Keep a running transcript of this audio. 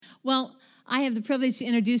Well, I have the privilege to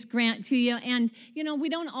introduce Grant to you. And,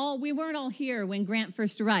 we weren't all here when Grant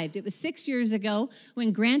first arrived. It was 6 years ago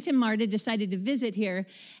when Grant and Marta decided to visit here.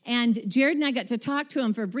 And Jared and I got to talk to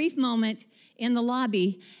him for a brief moment in the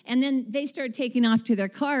lobby. And then they started taking off to their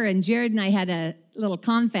car. And Jared and I had a little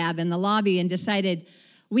confab in the lobby and decided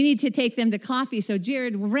we need to take them to coffee. So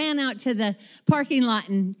Jared ran out to the parking lot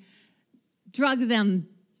and drug them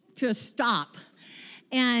to a stop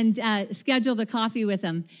and scheduled a coffee with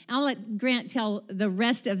them. I'll let Grant tell the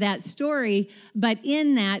rest of that story, but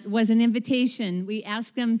in that was an invitation. We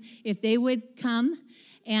asked them if they would come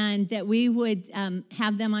and that we would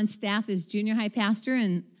have them on staff as junior high pastor,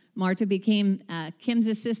 and Marta became Kim's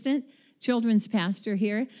assistant, children's pastor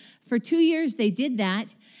here. For 2 years, they did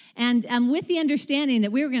that, and with the understanding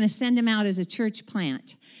that we were going to send them out as a church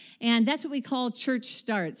plant. And that's what we call church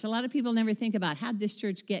starts. A lot of people never think about, how'd this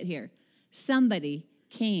church get here? Somebody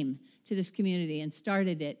came to this community and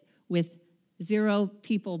started it with 0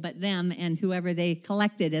 people but them and whoever they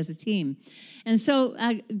collected as a team. And so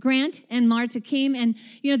Grant and Marta came, and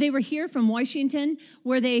they were here from Washington,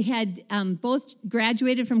 where they had both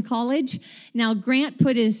graduated from college. Now Grant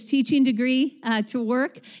put his teaching degree to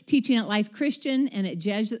work, teaching at Life Christian and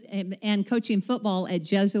and coaching football at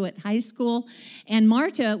Jesuit High School. And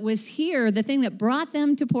Marta was here. The thing that brought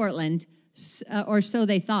them to Portland, or so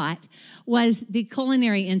they thought, was the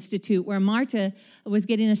Culinary Institute, where Marta was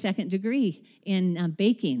getting a second degree in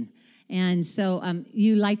baking. And so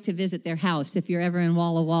you like to visit their house if you're ever in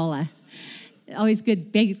Walla Walla. Always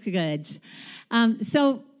good baked goods.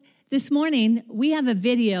 So this morning, we have a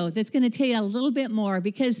video that's going to tell you a little bit more,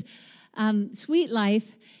 because Sweet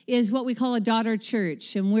Life is what we call a daughter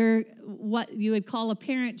church, and we're what you would call a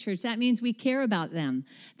parent church. That means we care about them.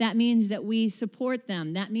 That means that we support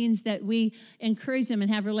them. That means that we encourage them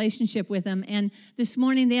and have relationship with them. And this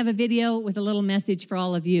morning they have a video with a little message for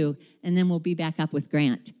all of you, and then we'll be back up with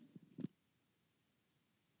Grant.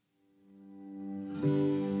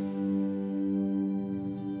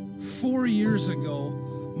 Four years ago,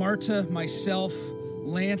 Marta, myself,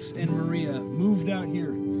 Lance, and Maria moved out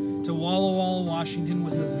here to Walla Walla, Washington,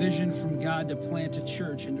 with a vision from God to plant a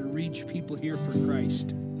church and to reach people here for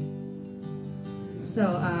Christ. So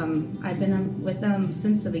I've been with them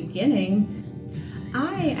since the beginning.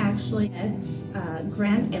 I actually met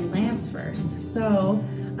Grant and Lance first. So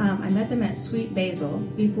I met them at Sweet Basil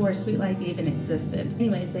before Sweet Life even existed.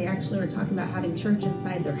 Anyways, they actually were talking about having church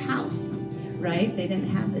inside their house, right? They didn't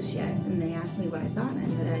have this yet. And they asked me what I thought, and I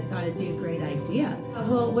said I thought it'd be a great idea.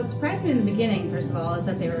 Well, what surprised me in the beginning, first of all, is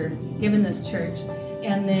that they were given this church,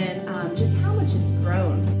 and then just how much it's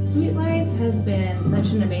grown. Sweet Life has been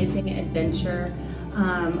such an amazing adventure.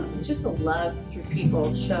 Just the love through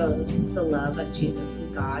people shows the love of Jesus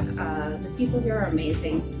and God. The people here are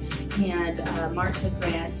amazing. And Marta,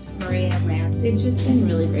 Grant, Maria, and Lance, they've just been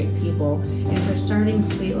really great people. And for starting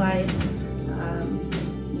Sweet Life,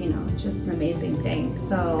 just an amazing thing.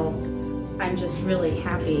 So I'm just really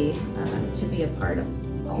happy to be a part of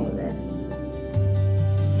all of this.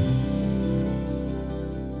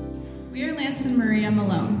 We are Lance and Maria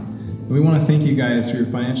Malone. We want to thank you guys for your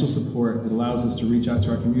financial support that allows us to reach out to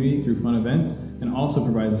our community through fun events and also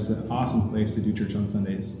provides us an awesome place to do church on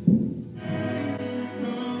Sundays.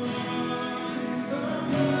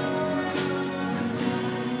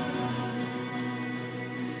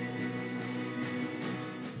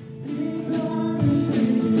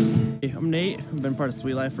 I'm Nate. I've been part of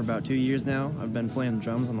Sweet Life for about 2 years now. I've been playing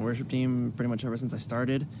drums on the worship team pretty much ever since I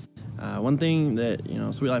started. One thing that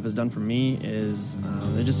Sweet Life has done for me is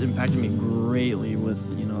it just impacted me greatly with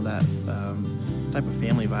that type of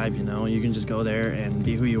family vibe. You can just go there and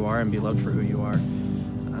be who you are and be loved for who you are.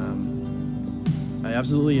 I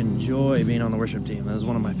absolutely enjoy being on the worship team. That is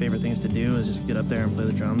one of my favorite things to do, is just get up there and play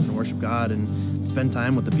the drums and worship God and spend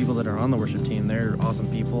time with the people that are on the worship team. They're awesome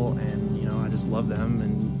people, and I just love them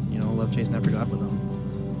and love chasing after God with them.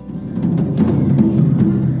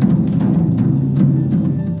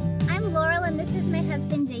 I'm Laurel, and this is my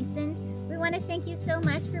husband Jason. We want to thank you so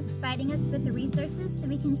much for providing us with the resources so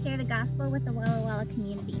we can share the gospel with the Walla Walla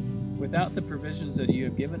community. Without the provisions that you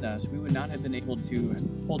have given us, we would not have been able to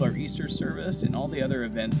hold our Easter service and all the other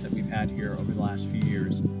events that we've had here over the last few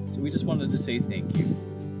years. So we just wanted to say thank you.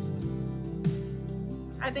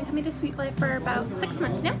 I've been coming to Sweet Life for about 6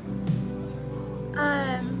 months now.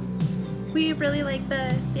 We really like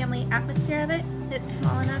the family atmosphere of it. It's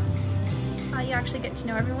small enough. You actually get to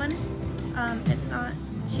know everyone. It's not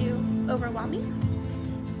too overwhelming.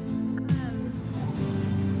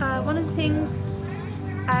 One of the things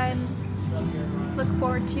I look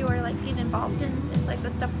forward to or like getting involved in is like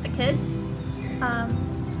the stuff with the kids.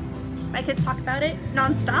 My kids talk about it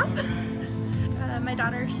nonstop. My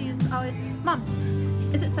daughter, she's always, Mom,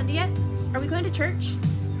 is it Sunday yet? Are we going to church?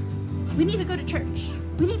 We need to go to church.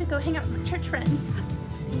 We need to go hang out with church friends.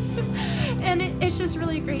 And it's just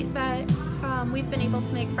really great that we've been able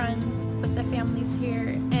to make friends with the families here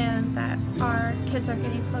and that our kids are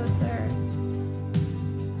getting closer.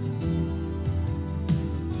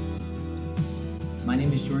 My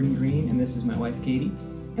name is Jordan Green, and this is my wife, Katie.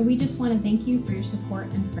 And we just want to thank you for your support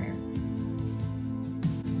and prayer.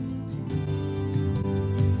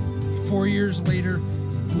 4 years later,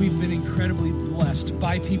 we've been incredibly blessed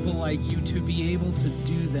by people like you to be able to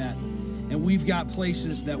do that. And we've got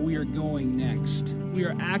places that we are going next. We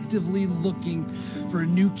are actively looking for a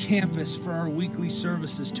new campus for our weekly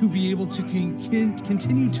services to be able to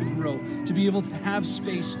continue to grow, to be able to have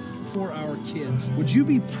space for our kids. Would you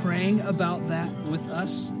be praying about that with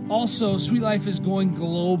us? Also, Sweet Life is going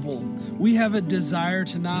global. We have a desire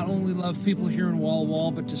to not only love people here in Walla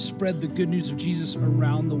Walla, but to spread the good news of Jesus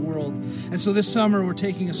around the world. And so this summer, we're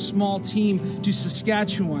taking a small team to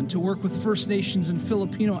Saskatchewan to work with First Nations and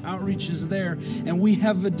Filipino outreaches there. And we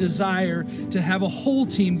have a desire to have a whole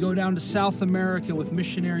team go down to South America with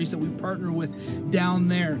missionaries that we partner with down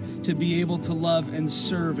there to be able to love and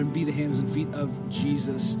serve and be the hands and feet of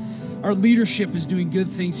Jesus. Our leadership is doing good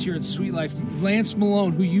things here at Sweet Life. Lance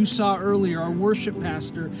Malone, who you saw earlier, our worship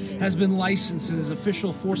pastor, has been licensed as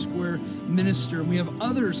official Foursquare minister. And we have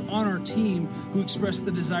others on our team who express the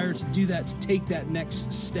desire to do that, to take that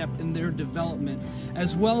next step in their development.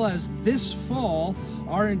 As well as this fall,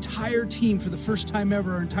 our entire team, for the first time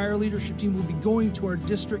ever, our entire leadership team will be going to our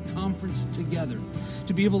district conference together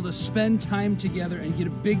to be able to spend time together and get a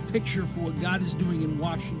big picture for what God is doing in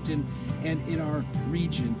Washington and in our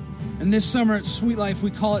region. And this summer at Sweet Life,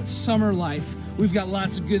 we call it Summer Life. We've got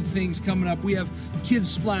lots of good things coming up. We have Kids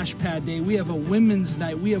Splash Pad Day. We have a Women's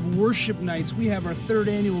Night. We have worship nights. We have our 3rd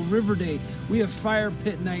annual River Day. We have fire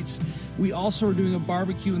pit nights. We also are doing a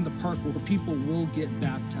barbecue in the park where people will get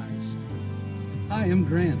baptized. Hi, I'm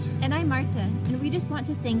Grant. And I'm Marta, and we just want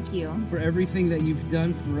to thank you For everything that you've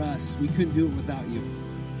done for us. We couldn't do it without you.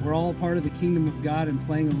 We're all a part of the kingdom of God and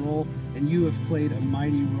playing a role, and you have played a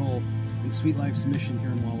mighty role in Sweet Life's mission here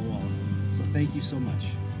in Walla Walla. So thank you so much.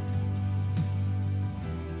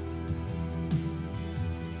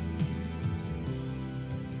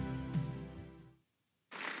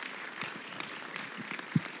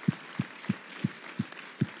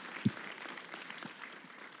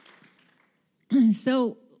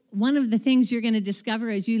 So one of the things you're going to discover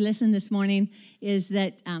as you listen this morning is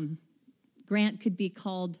that Grant could be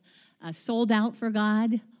called sold out for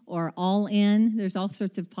God or all in. There's all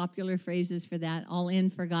sorts of popular phrases for that, all in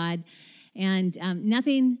for God. And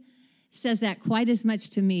nothing says that quite as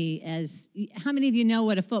much to me as, how many of you know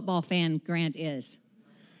what a football fan Grant is?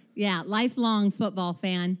 Yeah, lifelong football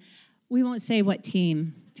fan. We won't say what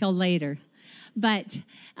team till later. But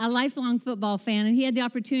a lifelong football fan, and he had the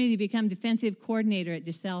opportunity to become defensive coordinator at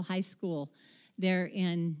DeSalle High School there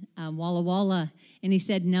in Walla Walla, and he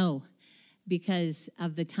said no because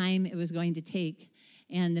of the time it was going to take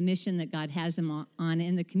and the mission that God has him on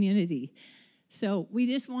in the community. So we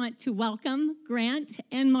just want to welcome Grant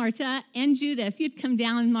and Marta and Judah. If you'd come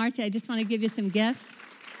down, Marta, I just want to give you some gifts.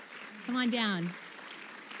 Come on down.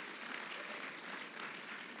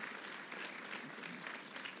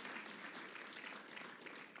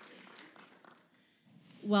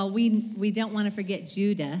 Well, we don't want to forget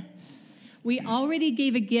Judah. We already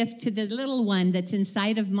gave a gift to the little one that's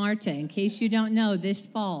inside of Marta. In case you don't know, this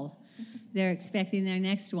fall, they're expecting their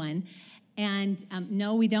next one. And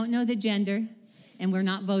no, we don't know the gender, and we're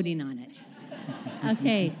not voting on it.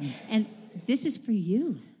 Okay, and this is for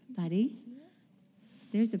you, buddy.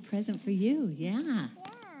 There's a present for you, yeah.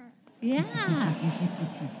 Yeah.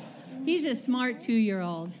 He's a smart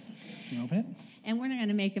 2-year-old. You open it? And we're not going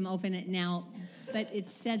to make him open it now, but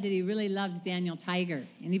it's said that he really loves Daniel Tiger.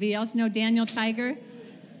 Anybody else know Daniel Tiger?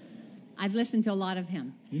 I've listened to a lot of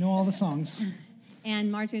him. You know all the songs.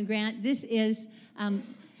 And Martin Grant, this is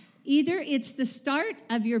either it's the start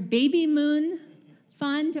of your baby moon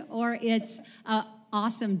fund or it's an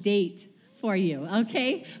awesome date for you,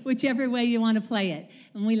 okay? Whichever way you want to play it.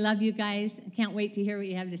 And we love you guys. Can't wait to hear what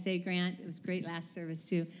you have to say, Grant. It was great last service,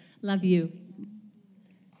 too. Love you.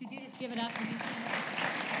 Could you just give it up?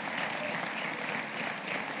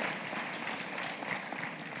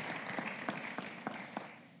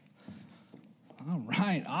 All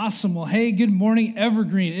right, awesome. Well, hey, good morning,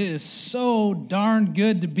 Evergreen. It is so darn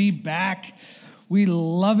good to be back We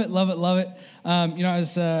love it, love it, love it.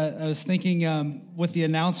 I was thinking with the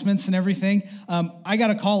announcements and everything. I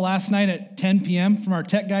got a call last night at 10 p.m. from our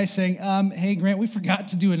tech guy saying, "Hey, Grant, we forgot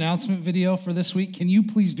to do announcement video for this week. Can you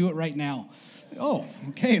please do it right now?" Oh,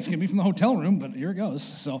 okay. It's gonna be from the hotel room, but here it goes.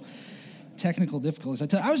 So, technical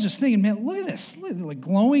difficulties. I was just thinking, man, look at this, like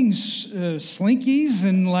glowing slinkies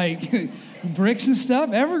and like bricks and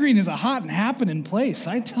stuff. Evergreen is a hot and happening place.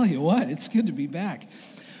 I tell you what, it's good to be back.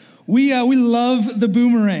 We love the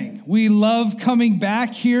boomerang. We love coming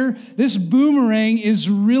back here. This boomerang is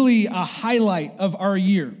really a highlight of our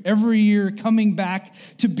year. Every year coming back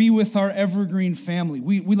to be with our Evergreen family.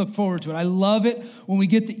 We look forward to it. I love it when we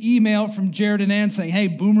get the email from Jared and Ann saying, "Hey,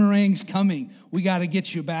 boomerang's coming. We got to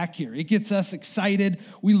get you back here." It gets us excited.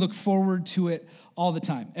 We look forward to it all the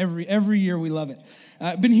time. Every year we love it.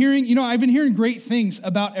 I've been hearing great things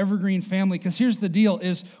about Evergreen family, because here's the deal,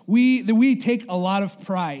 is we take a lot of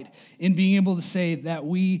pride in being able to say that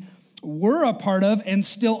we were a part of and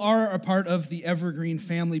still are a part of the Evergreen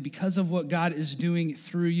family because of what God is doing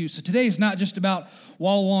through you. So today is not just about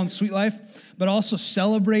Walla Walla and Sweet Life, but also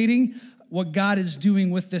celebrating what God is doing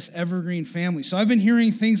with this Evergreen family. So I've been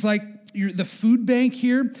hearing things like the food bank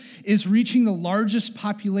here is reaching the largest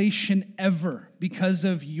population ever because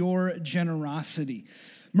of your generosity.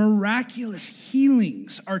 Miraculous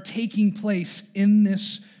healings are taking place in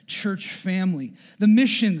this church family. The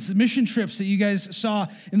mission trips that you guys saw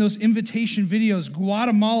in those invitation videos,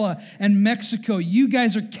 Guatemala and Mexico, you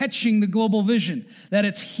guys are catching the global vision that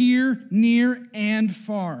it's here, near, and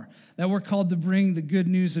far, that we're called to bring the good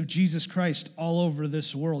news of Jesus Christ all over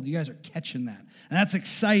this world. You guys are catching that. And that's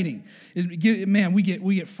exciting. We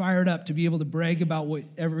get fired up to be able to brag about what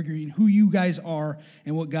Evergreen, who you guys are,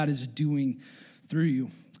 and what God is doing through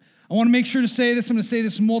you. I want to make sure to say this. I'm going to say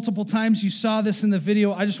this multiple times. You saw this in the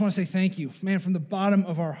video. I just want to say thank you. Man, from the bottom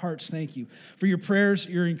of our hearts, thank you for your prayers,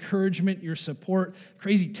 your encouragement, your support,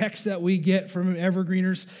 crazy texts that we get from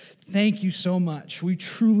Evergreeners. Thank you so much. We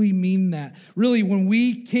truly mean that. Really, when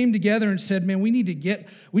we came together and said, man, we need to get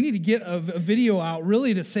a video out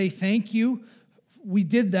really to say thank you, we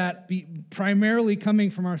did that primarily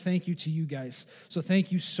coming from our thank you to you guys. So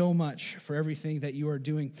thank you so much for everything that you are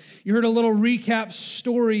doing. You heard a little recap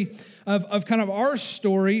story of kind of our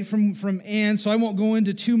story from Ann, so I won't go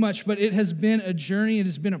into too much, but it has been a journey. It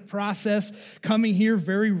has been a process coming here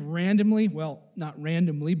very randomly. Well, not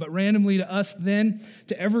randomly, but randomly to us then,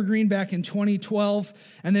 to Evergreen back in 2012,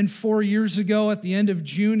 and then 4 years ago at the end of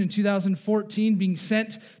June in 2014, being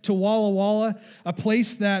sent to Walla Walla, a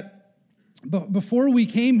place that before we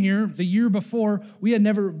came here, the year before, we had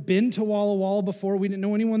never been to Walla Walla before. We didn't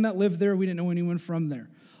know anyone that lived there. We didn't know anyone from there.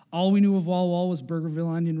 All we knew of Walla Walla was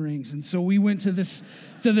Burgerville onion rings. And so we went to this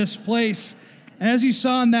place. And as you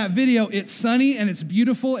saw in that video, it's sunny and it's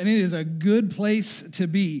beautiful, and it is a good place to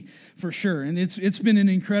be for sure. And it's been an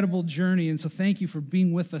incredible journey. And so thank you for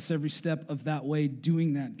being with us every step of that way,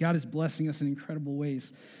 doing that. God is blessing us in incredible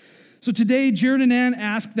ways. So today, Jared and Ann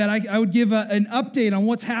asked that I would give an update on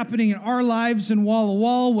what's happening in our lives in Walla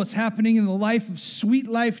Walla, what's happening in the life of Sweet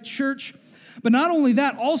Life Church. But not only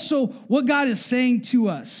that, also what God is saying to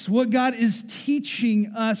us, what God is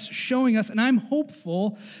teaching us, showing us. And I'm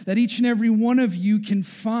hopeful that each and every one of you can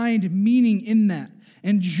find meaning in that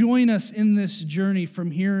and join us in this journey from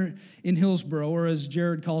here in Hillsboro, or as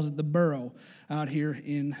Jared calls it, the borough out here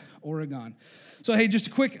in Oregon. So, hey, just a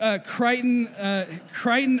quick Crichton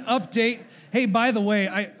update. Hey, by the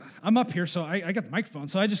way, I'm up here, so I got the microphone.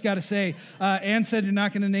 So I just got to say, Ann said you're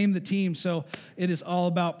not going to name the team, so it is all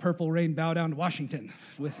about Purple Rain Bow Down to Washington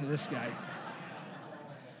with this guy.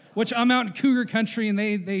 Which I'm out in Cougar country, and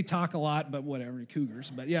they talk a lot, but whatever, Cougars.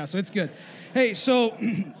 But yeah, so it's good. Hey, so,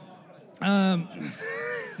 yeah,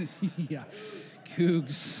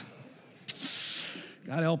 Cougs.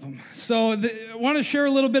 God help them. So I want to share a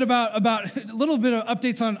little bit about a little bit of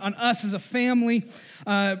updates on us as a family,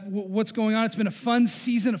 what's going on. It's been a fun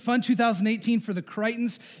season, a fun 2018 for the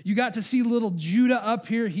Crichtons. You got to see little Judah up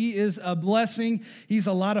here. He is a blessing. He's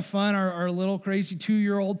a lot of fun, our little crazy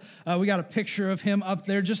 2-year-old. We got a picture of him up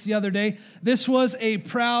there just the other day. This was a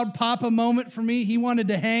proud papa moment for me. He wanted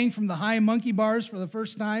to hang from the high monkey bars for the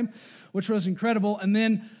first time, which was incredible. And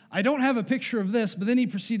then I don't have a picture of this, but then he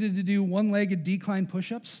proceeded to do one-legged decline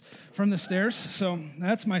push-ups from the stairs. So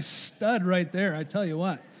that's my stud right there, I tell you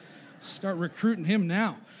what. Start recruiting him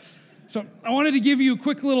now. So I wanted to give you a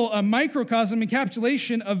quick little microcosm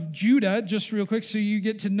encapsulation of Judah, just real quick, so you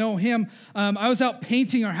get to know him. I was out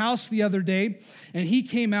painting our house the other day, and he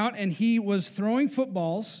came out, and he was throwing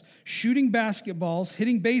footballs, shooting basketballs,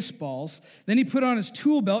 hitting baseballs. Then he put on his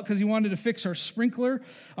tool belt because he wanted to fix our sprinkler,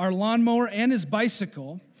 our lawnmower, and his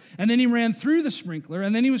bicycle. and then he ran through the sprinkler,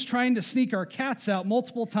 and then he was trying to sneak our cats out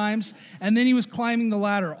multiple times, and then he was climbing the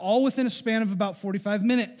ladder, all within a span of about 45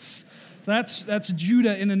 minutes. So that's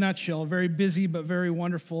Judah in a nutshell, a very busy but very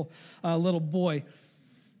wonderful little boy.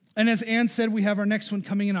 And as Ann said, we have our next one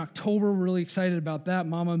coming in October. We're really excited about that.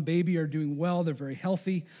 Mama and baby are doing well. They're very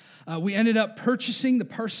healthy. We ended up purchasing the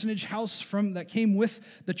parsonage house that came with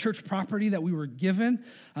the church property that we were given.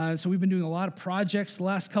 So we've been doing a lot of projects the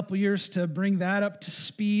last couple years to bring that up to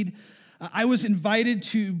speed. I was invited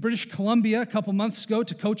to British Columbia a couple months ago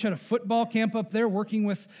to coach at a football camp up there, working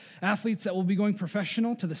with athletes that will be going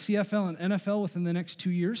professional to the CFL and NFL within the next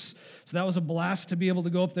 2 years. So that was a blast to be able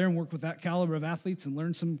to go up there and work with that caliber of athletes and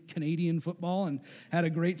learn some Canadian football, and had a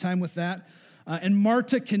great time with that. And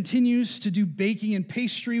Marta continues to do baking and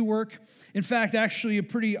pastry work. In fact, actually a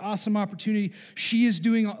pretty awesome opportunity. She is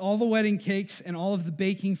doing all the wedding cakes and all of the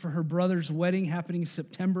baking for her brother's wedding happening in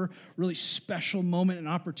September. Really special moment and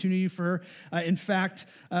opportunity for her. In fact,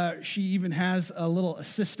 she even has a little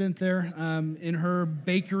assistant there in her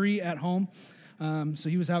bakery at home. So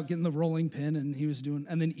he was out getting the rolling pin, and he was doing,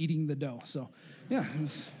 and then eating the dough. So yeah,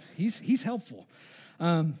 he's helpful.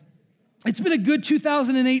 It's been a good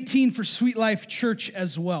 2018 for Sweet Life Church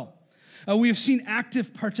as well. We have seen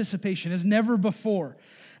active participation as never before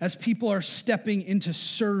as people are stepping into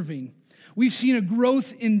serving. We've seen a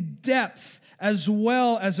growth in depth as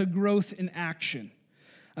well as a growth in action.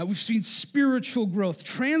 We've seen spiritual growth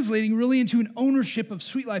translating really into an ownership of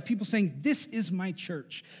Sweet Life. People saying, this is my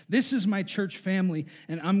church. This is my church family,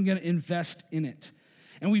 and I'm going to invest in it.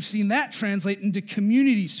 And we've seen that translate into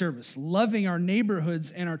community service, loving our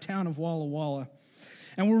neighborhoods and our town of Walla Walla.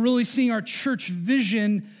 And we're really seeing our church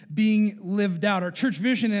vision being lived out. Our church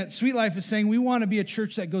vision at Sweet Life is saying we want to be a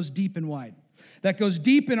church that goes deep and wide, that goes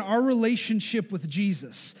deep in our relationship with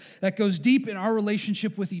Jesus, that goes deep in our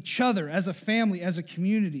relationship with each other as a family, as a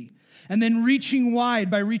community, and then reaching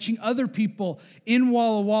wide by reaching other people in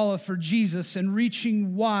Walla Walla for Jesus, and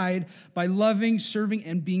reaching wide by loving, serving,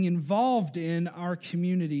 and being involved in our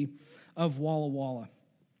community of Walla Walla.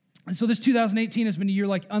 And so this 2018 has been a year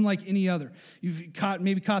unlike any other. You've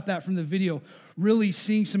maybe caught that from the video, really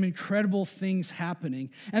seeing some incredible things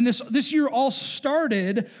happening. And this year all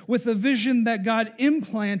started with a vision that God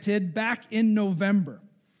implanted back in November,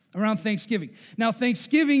 around Thanksgiving. Now,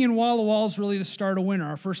 Thanksgiving in Walla Walla is really the start of winter.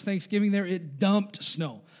 Our first Thanksgiving there, it dumped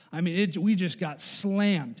snow. I mean, we just got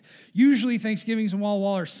slammed. Usually Thanksgivings in Walla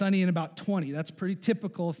Walla are sunny and about 20. That's pretty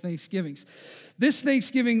typical of Thanksgivings. This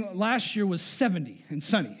Thanksgiving last year was 70 and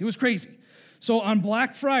sunny. It was crazy. So on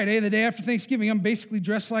Black Friday, the day after Thanksgiving, I'm basically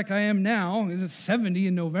dressed like I am now. It's 70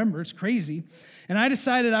 in November. It's crazy. And I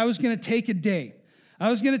decided I was going to take a day. And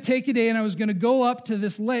I was going to go up to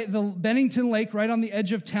this lake, the Bennington Lake, right on the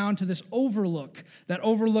edge of town, to this overlook that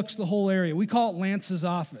overlooks the whole area. We call it Lance's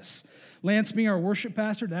office. Lance being our worship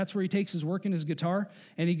pastor, that's where he takes his work and his guitar,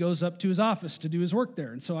 and he goes up to his office to do his work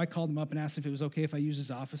there. And so I called him up and asked if it was okay if I used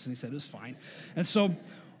his office, and he said it was fine. And so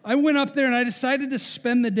I went up there, and I decided to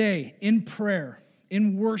spend the day in prayer,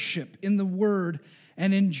 in worship, in the Word,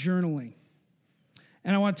 and in journaling.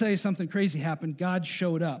 And I want to tell you something crazy happened. God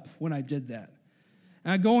showed up when I did that.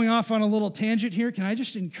 Going off on a little tangent here, can I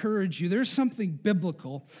just encourage you, there's something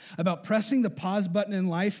biblical about pressing the pause button in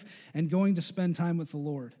life and going to spend time with the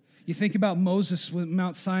Lord. You think about Moses with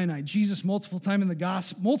Mount Sinai, Jesus multiple times in the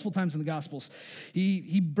Gospels.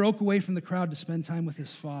 He broke away from the crowd to spend time with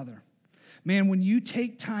his Father. Man, when you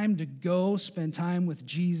take time to go spend time with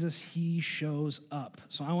Jesus, he shows up.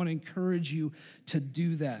 So I want to encourage you to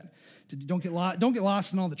do that. Don't get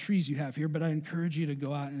lost in all the trees you have here, but I encourage you to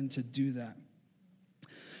go out and to do that.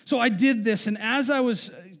 So I did this, and as I was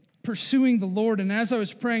pursuing the Lord and as I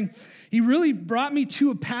was praying, he really brought me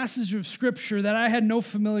to a passage of Scripture that I had no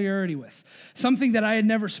familiarity with, something that I had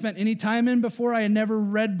never spent any time in before, I had never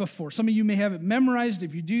read before. Some of you may have it memorized.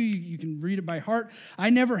 If you do, you can read it by heart. I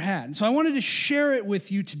never had. And so I wanted to share it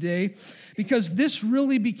with you today because this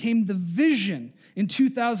really became the vision in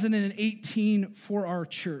 2018 for our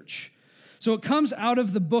church. So it comes out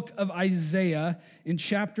of the book of Isaiah in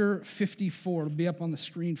chapter 54. It'll be up on the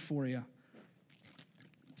screen for you.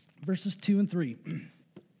 Verses 2 and 3. It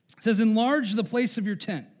says, enlarge the place of your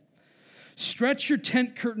tent. Stretch your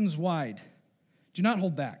tent curtains wide. Do not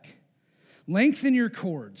hold back. Lengthen your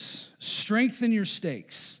cords. Strengthen your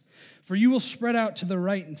stakes. For you will spread out to the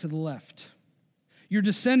right and to the left. Your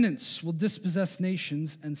descendants will dispossess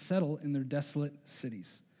nations and settle in their desolate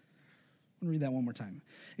cities. I'm going to read that one more time.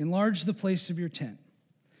 Enlarge the place of your tent.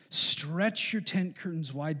 Stretch your tent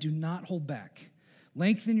curtains wide. Do not hold back.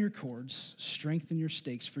 Lengthen your cords. Strengthen your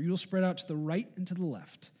stakes. For you will spread out to the right and to the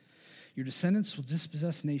left. Your descendants will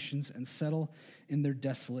dispossess nations and settle in their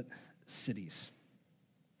desolate cities.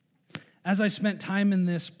 As I spent time in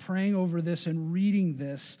this, praying over this and reading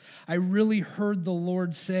this, I really heard the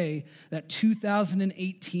Lord say that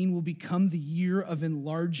 2018 will become the year of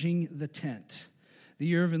enlarging the tent. The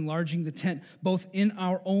year of enlarging the tent, both in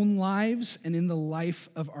our own lives and in the life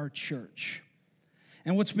of our church.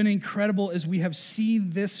 And what's been incredible is we have seen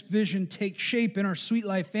this vision take shape in our Sweet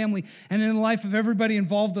Life family and in the life of everybody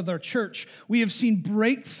involved with our church. We have seen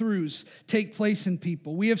breakthroughs take place in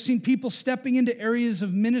people. We have seen people stepping into areas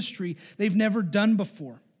of ministry they've never done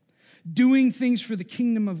before, doing things for the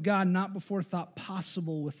kingdom of God not before thought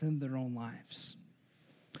possible within their own lives.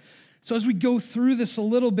 So as we go through this a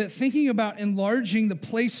little bit, thinking about enlarging the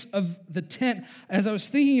place of the tent, as I was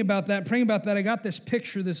thinking about that, praying about that, I got this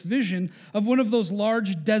picture, this vision of one of those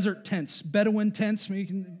large desert tents, Bedouin tents. Maybe you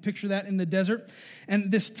can picture that in the desert. And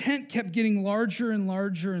this tent kept getting larger and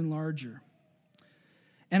larger and larger.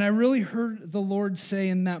 And I really heard the Lord say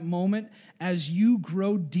in that moment, as you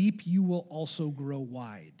grow deep, you will also grow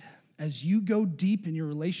wide. As you go deep in your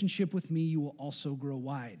relationship with me, you will also grow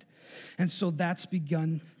wide. And so that's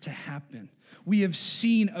begun to happen. We have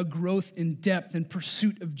seen a growth in depth and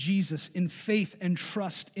pursuit of Jesus, in faith and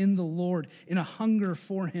trust in the Lord, in a hunger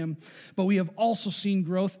for him. But we have also seen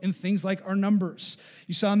growth in things like our numbers.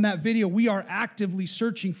 You saw in that video, we are actively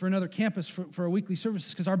searching for another campus for our weekly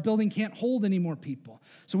services because our building can't hold any more people.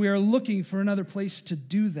 So we are looking for another place to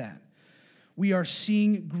do that. We are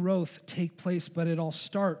seeing growth take place, but it all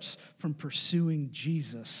starts from pursuing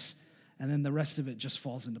Jesus, and then the rest of it just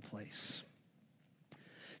falls into place.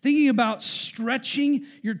 Thinking about stretching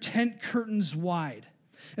your tent curtains wide.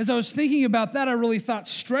 As I was thinking about that, I really thought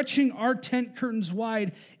stretching our tent curtains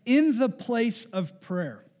wide in the place of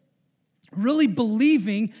prayer. Really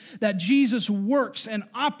believing that Jesus works and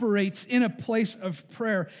operates in a place of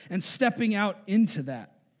prayer and stepping out into that.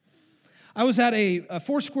 I was at a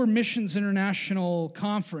Foursquare Missions International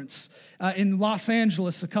conference in Los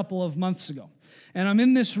Angeles a couple of months ago. And I'm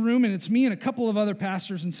in this room, and it's me and a couple of other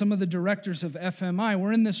pastors and some of the directors of FMI.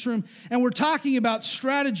 We're in this room, and we're talking about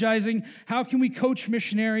strategizing. How can we coach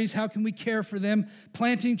missionaries? How can we care for them?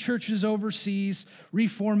 Planting churches overseas,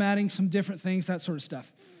 reformatting some different things, that sort of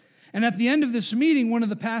stuff. And at the end of this meeting, one of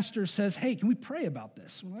the pastors says, hey, can we pray about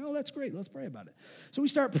this? We're like, oh, that's great. Let's pray about it. So we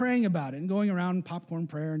start praying about it and going around popcorn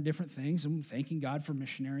prayer and different things and thanking God for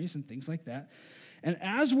missionaries and things like that. And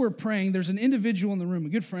as we're praying, there's an individual in the room, a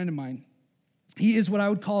good friend of mine. He is what I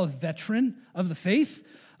would call a veteran of the faith,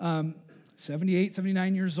 78,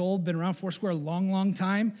 79 years old, been around Foursquare a long, long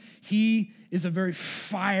time. He is a very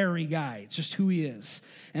fiery guy. It's just who he is.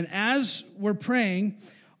 And as we're praying,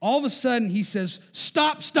 all of a sudden, he says,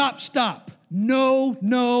 stop, stop, stop. No,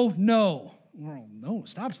 no, no. Well, no,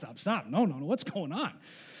 stop, stop, stop. No, no, no. What's going on?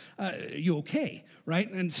 You okay? Right?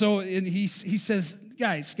 And so he says,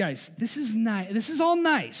 guys, this is nice. This is all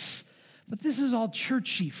nice, but this is all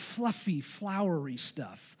churchy, fluffy, flowery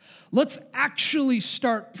stuff. Let's actually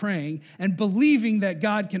start praying and believing that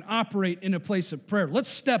God can operate in a place of prayer. Let's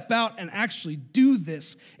step out and actually do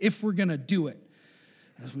this if we're going to do it.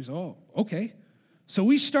 As we say, oh, okay. So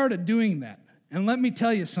we started doing that. And let me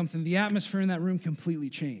tell you something, the atmosphere in that room completely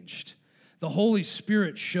changed. The Holy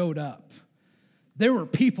Spirit showed up. There were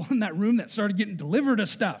people in that room that started getting delivered of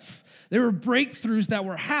stuff. There were breakthroughs that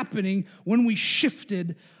were happening when we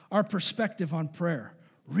shifted our perspective on prayer,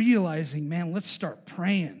 realizing, man, let's start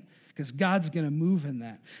praying because God's going to move in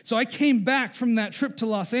that. So I came back from that trip to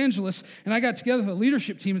Los Angeles, and I got together with the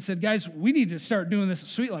leadership team and said, guys, we need to start doing this at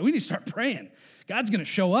Sweet Life. We need to start praying. God's going to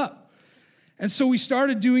show up. And so we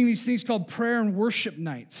started doing these things called prayer and worship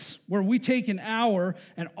nights, where we take an hour,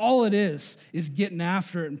 and all it is getting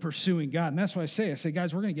after it and pursuing God. And that's what I say,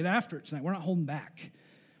 guys, we're going to get after it tonight. We're not holding back.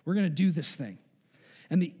 We're going to do this thing.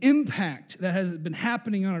 And the impact that has been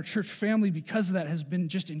happening on our church family because of that has been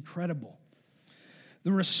just incredible.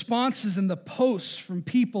 The responses and the posts from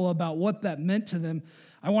people about what that meant to them,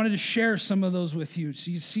 I wanted to share some of those with you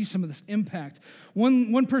so you see some of this impact.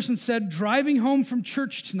 One person said, driving home from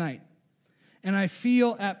church tonight, and I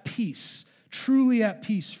feel at peace, truly at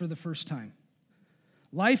peace for the first time.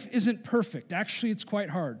 Life isn't perfect. Actually, it's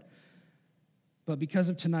quite hard. But because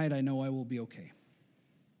of tonight, I know I will be okay.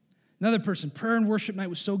 Another person, prayer and worship night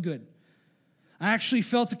was so good. I actually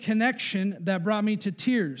felt a connection that brought me to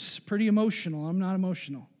tears. Pretty emotional. I'm not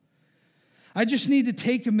emotional. I just need to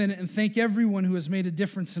take a minute and thank everyone who has made a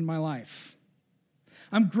difference in my life.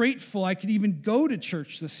 I'm grateful I could even go to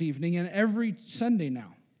church this evening and every Sunday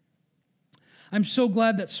now. I'm so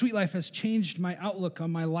glad that Sweet Life has changed my outlook on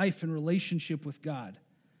my life and relationship with God.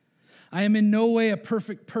 I am in no way a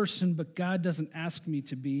perfect person, but God doesn't ask me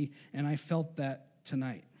to be, and I felt that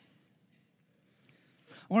tonight.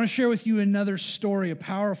 I want to share with you another story, a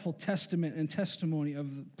powerful testament and testimony of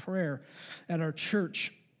prayer at our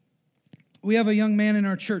church. We have a young man in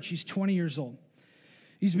our church. He's 20 years old.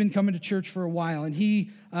 He's been coming to church for a while, and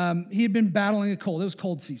he had been battling a cold. It was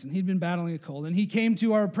cold season. He'd been battling a cold, and he came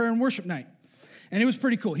to our prayer and worship night. And it was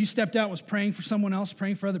pretty cool. He stepped out and was praying for someone else,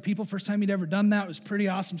 praying for other people. First time he'd ever done that. It was pretty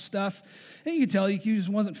awesome stuff. And you could tell he just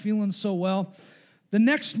wasn't feeling so well. The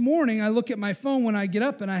next morning, I look at my phone when I get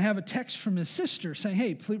up, and I have a text from his sister saying,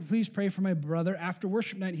 hey, please pray for my brother. After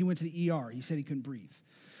worship night, he went to the ER. He said he couldn't breathe.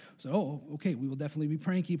 So, oh, okay, we will definitely be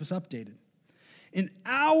praying. Keep us updated. An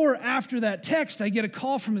hour after that text, I get a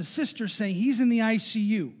call from his sister saying he's in the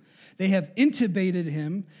ICU. They have intubated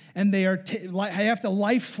him, and I have to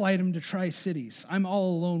life flight him to Tri-Cities. I'm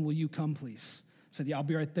all alone. Will you come, please? I said, yeah, I'll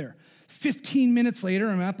be right there. 15 minutes later,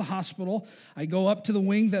 I'm at the hospital. I go up to the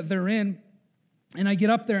wing that they're in, and I get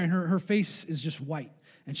up there, and her face is just white,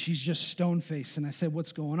 and she's just stone-faced. And I said,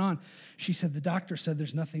 what's going on? She said, the doctor said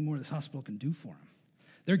there's nothing more this hospital can do for him.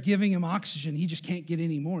 They're giving him oxygen. He just can't get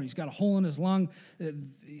any more. He's got a hole in his lung.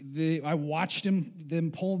 I watched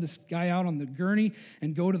them pull this guy out on the gurney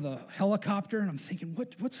and go to the helicopter, and I'm thinking,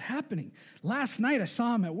 what's happening? Last night, I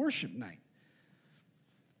saw him at worship night.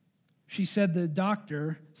 She said the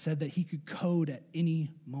doctor said that he could code at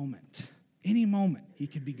any moment. Any moment, he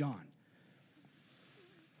could be gone.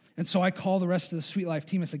 And so I called the rest of the Sweet Life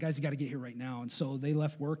team. I said, guys, you got to get here right now. And so they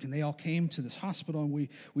left work, and they all came to this hospital, and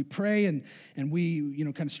we pray, and we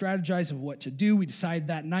kind of strategize of what to do. We decide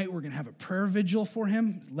that night we're going to have a prayer vigil for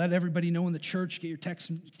him. Let everybody know in the church. Get your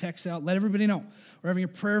texts out. Let everybody know. We're having a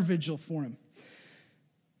prayer vigil for him.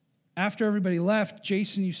 After everybody left,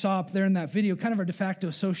 Jason, you saw up there in that video, kind of our de facto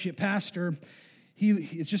associate pastor,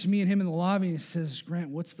 it's just me and him in the lobby, and he says, Grant,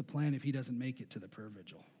 what's the plan if he doesn't make it to the prayer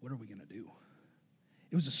vigil? What are we going to do?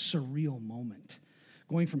 It was a surreal moment,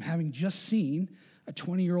 going from having just seen a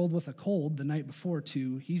 20-year-old with a cold the night before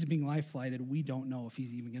to he's being life-flighted. We don't know if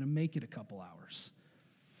he's even going to make it a couple hours.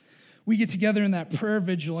 We get together in that prayer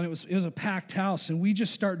vigil, and it was a packed house, and we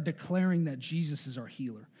just start declaring that Jesus is our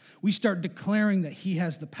healer. We start declaring that he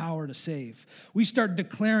has the power to save. We start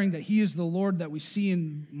declaring that he is the Lord that we see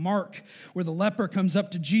in Mark, where the leper comes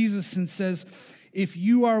up to Jesus and says, if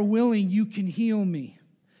you are willing, you can heal me.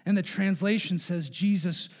 And the translation says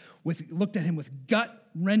Jesus looked at him with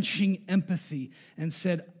gut-wrenching empathy and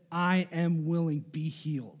said, I am willing, be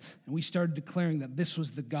healed. And we started declaring that this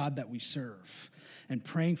was the God that we serve and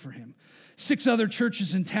praying for him. 6 other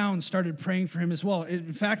churches in town started praying for him as well.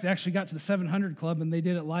 In fact, it actually got to the 700 Club, and they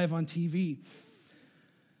did it live on TV.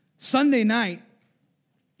 Sunday night,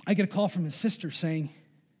 I get a call from his sister saying,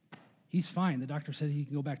 he's fine. The doctor said he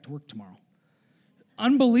can go back to work tomorrow.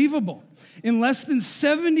 Unbelievable. In less than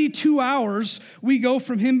 72 hours, we go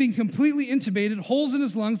from him being completely intubated, holes in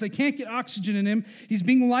his lungs, they can't get oxygen in him, he's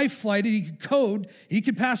being life-flighted, he could code, he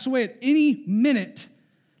could pass away at any minute.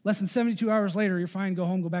 Less than 72 hours later, you're fine, go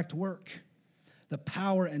home, go back to work. The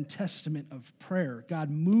power and testament of prayer. God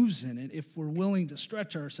moves in it if we're willing to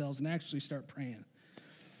stretch ourselves and actually start praying.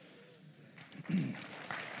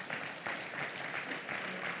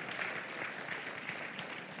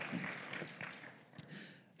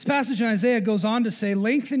 This passage in Isaiah goes on to say,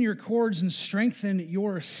 lengthen your cords and strengthen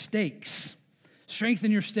your stakes.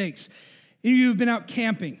 Strengthen your stakes. Any of you have been out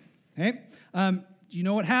camping, okay? You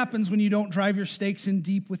know what happens when you don't drive your stakes in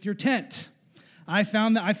deep with your tent. I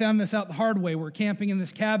found this out the hard way. We're camping in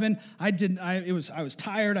this cabin. I was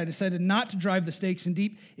tired. I decided not to drive the stakes in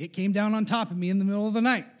deep. It came down on top of me in the middle of the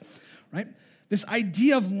night, right? This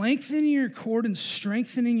idea of lengthening your cord and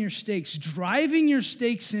strengthening your stakes, driving your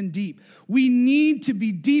stakes in deep. We need to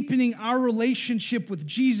be deepening our relationship with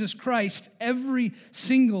Jesus Christ every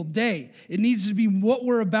single day. It needs to be what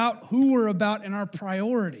we're about, who we're about, and our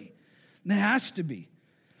priority. And it has to be.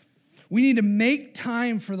 We need to make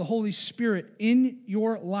time for the Holy Spirit in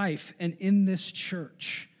your life and in this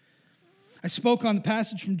church. I spoke on the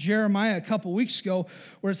passage from Jeremiah a couple weeks ago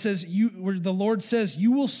where it says, where the Lord says,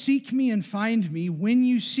 you will seek me and find me when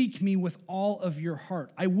you seek me with all of your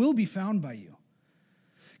heart. I will be found by you.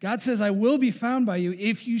 God says, I will be found by you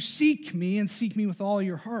if you seek me and seek me with all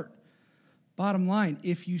your heart. Bottom line,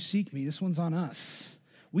 if you seek me, this one's on us.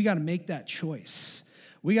 We got to make that choice.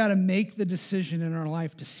 We got to make the decision in our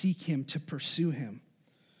life to seek him, to pursue him.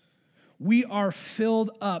 We are filled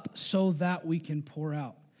up so that we can pour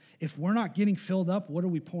out. If we're not getting filled up, what are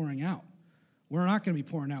we pouring out? We're not going to be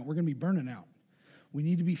pouring out. We're going to be burning out. We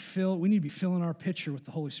need to be filled. We need to be filling our pitcher with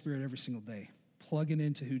the Holy Spirit every single day, plugging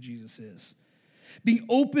into who Jesus is. being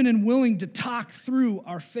open and willing to talk through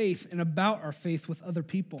our faith and about our faith with other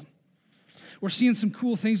people. We're seeing some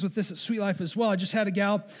cool things with this at Sweet Life as well. I just had a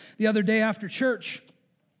gal the other day after church.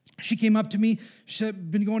 She came up to me. She said,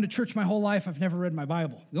 I've been going to church my whole life. I've never read my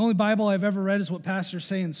Bible. The only Bible I've ever read is what pastors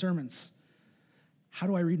say in sermons. How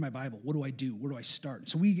do I read my Bible? What do I do? Where do I start?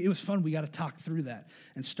 So it was fun. We got to talk through that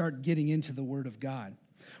and start getting into the Word of God.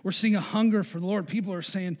 We're seeing a hunger for the Lord. People are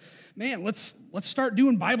saying, man, let's start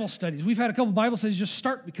doing Bible studies. We've had a couple Bible studies just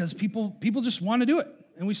start because people just want to do it,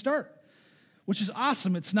 and we start, which is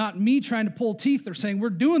awesome. It's not me trying to pull teeth or saying,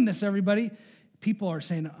 we're doing this, everybody. People are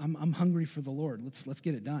saying, I'm hungry for the Lord. Let's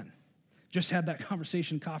get it done. Just had that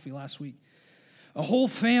conversation in coffee last week. A whole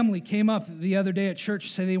family came up the other day at church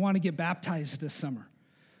to say they want to get baptized this summer.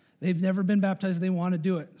 They've never been baptized. They want to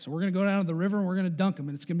do it. So we're going to go down to the river and we're going to dunk them,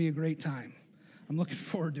 and it's going to be a great time. I'm looking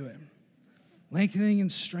forward to it. Lengthening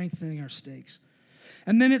and strengthening our stakes.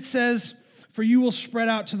 And then it says, for you will spread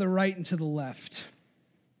out to the right and to the left.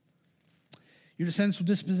 Your descendants will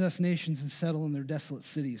dispossess nations and settle in their desolate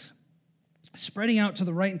cities. Spreading out to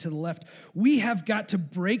the right and to the left, we have got to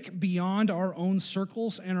break beyond our own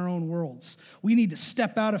circles and our own worlds. We need to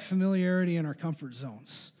step out of familiarity and our comfort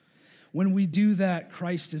zones. When we do that,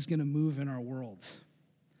 Christ is going to move in our world.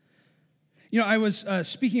 You know, I was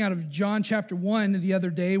speaking out of John chapter 1 the other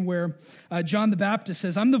day where John the Baptist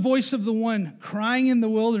says, I'm the voice of the one crying in the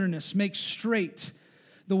wilderness, make straight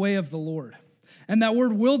the way of the Lord. And that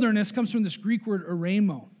word wilderness comes from this Greek word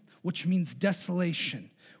eremo, which means desolation,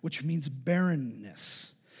 which means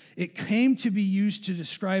barrenness. It came to be used to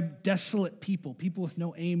describe desolate people with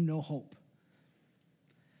no aim, no hope.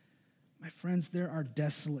 My friends, there are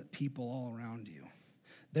desolate people all around you.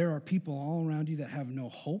 There are people all around you that have no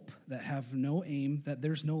hope, that have no aim, that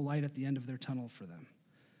there's no light at the end of their tunnel for them.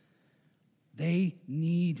 They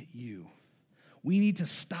need you. We need to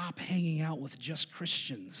stop hanging out with just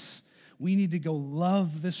Christians. We need to go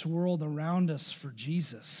love this world around us for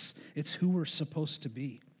Jesus. It's who we're supposed to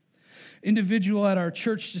be. Individual at our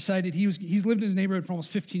church decided he's lived in his neighborhood for almost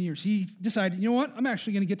 15 years. He decided, you know what? I'm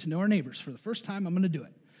actually going to get to know our neighbors. For the first time, I'm going to do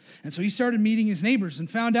it. And so he started meeting his neighbors and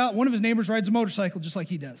found out one of his neighbors rides a motorcycle just like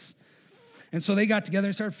he does. And so they got together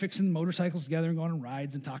and started fixing motorcycles together and going on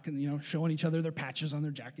rides and talking, showing each other their patches on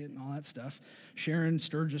their jacket and all that stuff, sharing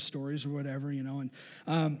Sturgis stories or whatever, And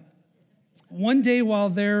one day while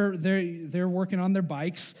they're working on their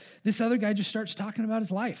bikes, this other guy just starts talking about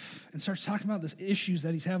his life and starts talking about the issues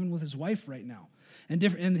that he's having with his wife right now and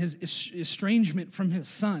his estrangement from his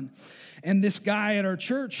son. And this guy at our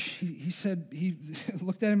church, he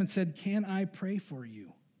looked at him and said, can I pray for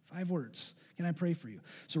you? 5 words. Can I pray for you?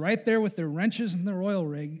 So right there with their wrenches and their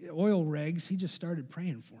oil rigs, he just started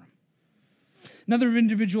praying for him. Another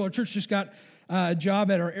individual, our church just got a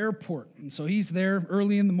job at our airport. And so he's there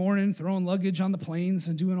early in the morning, throwing luggage on the planes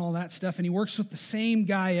and doing all that stuff. And he works with the same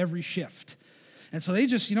guy every shift. And so they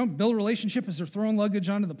just, build a relationship as they're throwing luggage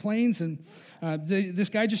onto the planes. And this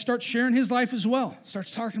guy just starts sharing his life as well.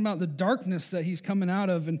 Starts talking about the darkness that he's coming out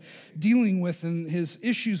of and dealing with and his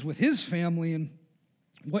issues with his family and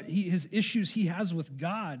his issues he has with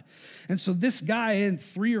God. And so this guy at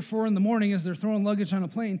 3 or 4 in the morning as they're throwing luggage on a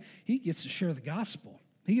plane, he gets to share the gospel.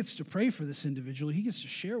 He gets to pray for this individual. He gets to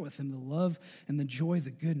share with him the love and the joy,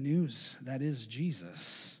 the good news that is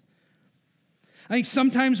Jesus. I think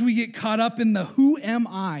sometimes we get caught up in the who am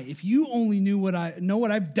I? If you only knew what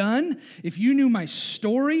I've done, if you knew my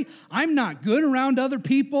story, I'm not good around other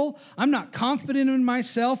people. I'm not confident in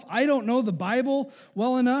myself. I don't know the Bible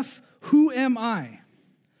well enough. Who am I?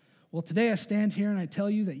 Well, today I stand here and I tell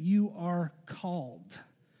you that you are called.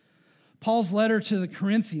 Paul's letter to the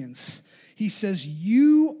Corinthians, he says,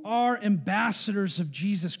 you are ambassadors of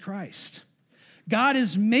Jesus Christ. God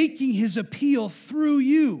is making his appeal through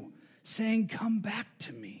you, saying, come back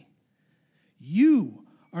to me. You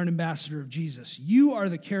are an ambassador of Jesus. You are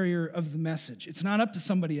the carrier of the message. It's not up to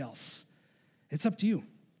somebody else. It's up to you.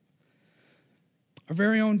 Our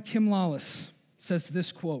very own Kim Lawless says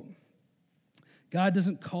this quote, God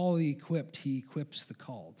doesn't call the equipped, he equips the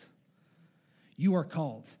called. You are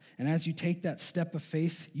called. And as you take that step of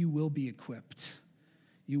faith, you will be equipped.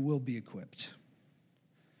 You will be equipped.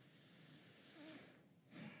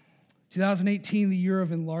 2018, the year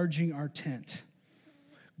of enlarging our tent.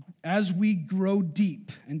 As we grow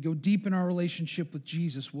deep and go deep in our relationship with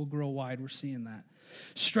Jesus, we'll grow wide. We're seeing that.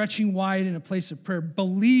 Stretching wide in a place of prayer,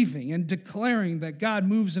 believing and declaring that God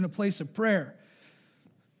moves in a place of prayer.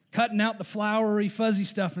 Cutting out the flowery, fuzzy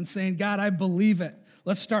stuff and saying, God, I believe it.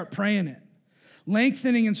 Let's start praying it.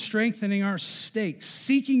 Lengthening and strengthening our stakes,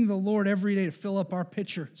 seeking the Lord every day to fill up our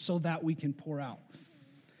pitcher so that we can pour out.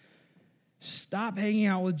 Stop hanging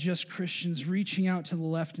out with just Christians, reaching out to the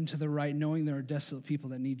left and to the right, knowing there are desolate people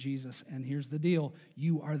that need Jesus. And here's the deal.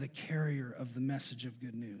 You are the carrier of the message of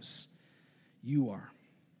good news. You are.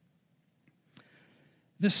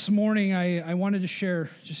 This morning, I wanted to share,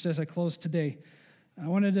 just as I close today, I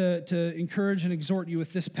wanted to encourage and exhort you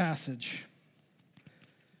with this passage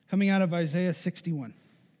coming out of Isaiah 61.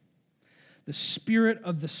 The Spirit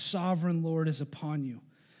of the sovereign Lord is upon you,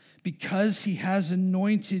 because he has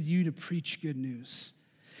anointed you to preach good news.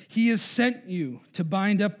 He has sent you to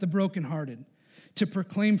bind up the brokenhearted, to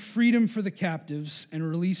proclaim freedom for the captives and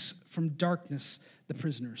release from darkness the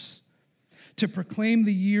prisoners, to proclaim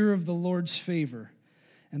the year of the Lord's favor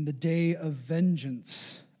and the day of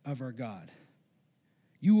vengeance of our God.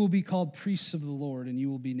 You will be called priests of the Lord, and you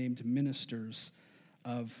will be named ministers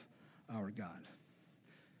of our God.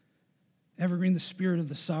 Evergreen, the Spirit of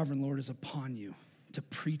the sovereign Lord is upon you to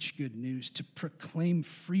preach good news, to proclaim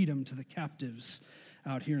freedom to the captives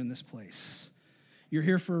out here in this place. You're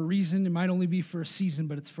here for a reason. It might only be for a season,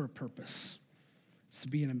 but it's for a purpose. It's to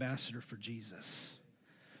be an ambassador for Jesus.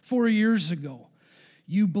 4 years ago,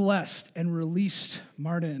 you blessed and released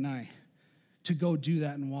Marta and I to go do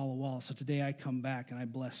that in Walla Walla. So today I come back and I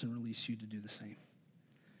bless and release you to do the same.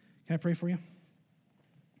 Can I pray for you?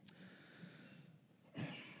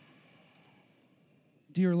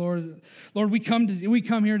 Dear Lord, we come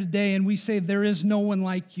here today and we say there is no one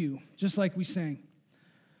like you, just like we sang.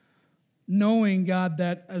 Knowing, God,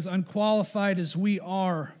 that as unqualified as we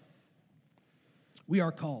are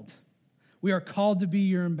called. We are called to be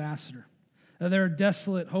your ambassador. There are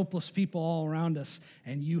desolate, hopeless people all around us,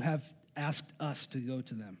 and you have asked us to go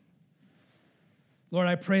to them. Lord,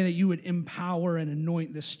 I pray that you would empower and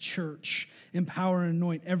anoint this church, empower and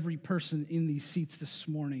anoint every person in these seats this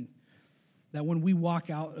morning, that when we walk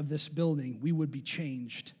out of this building, we would be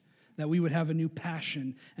changed, that we would have a new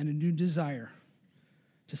passion and a new desire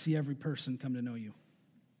to see every person come to know you.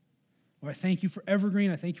 Lord, I thank you for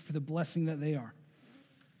Evergreen. I thank you for the blessing that they are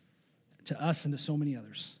to us and to so many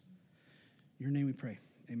others. In your name we pray.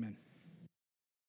 Amen.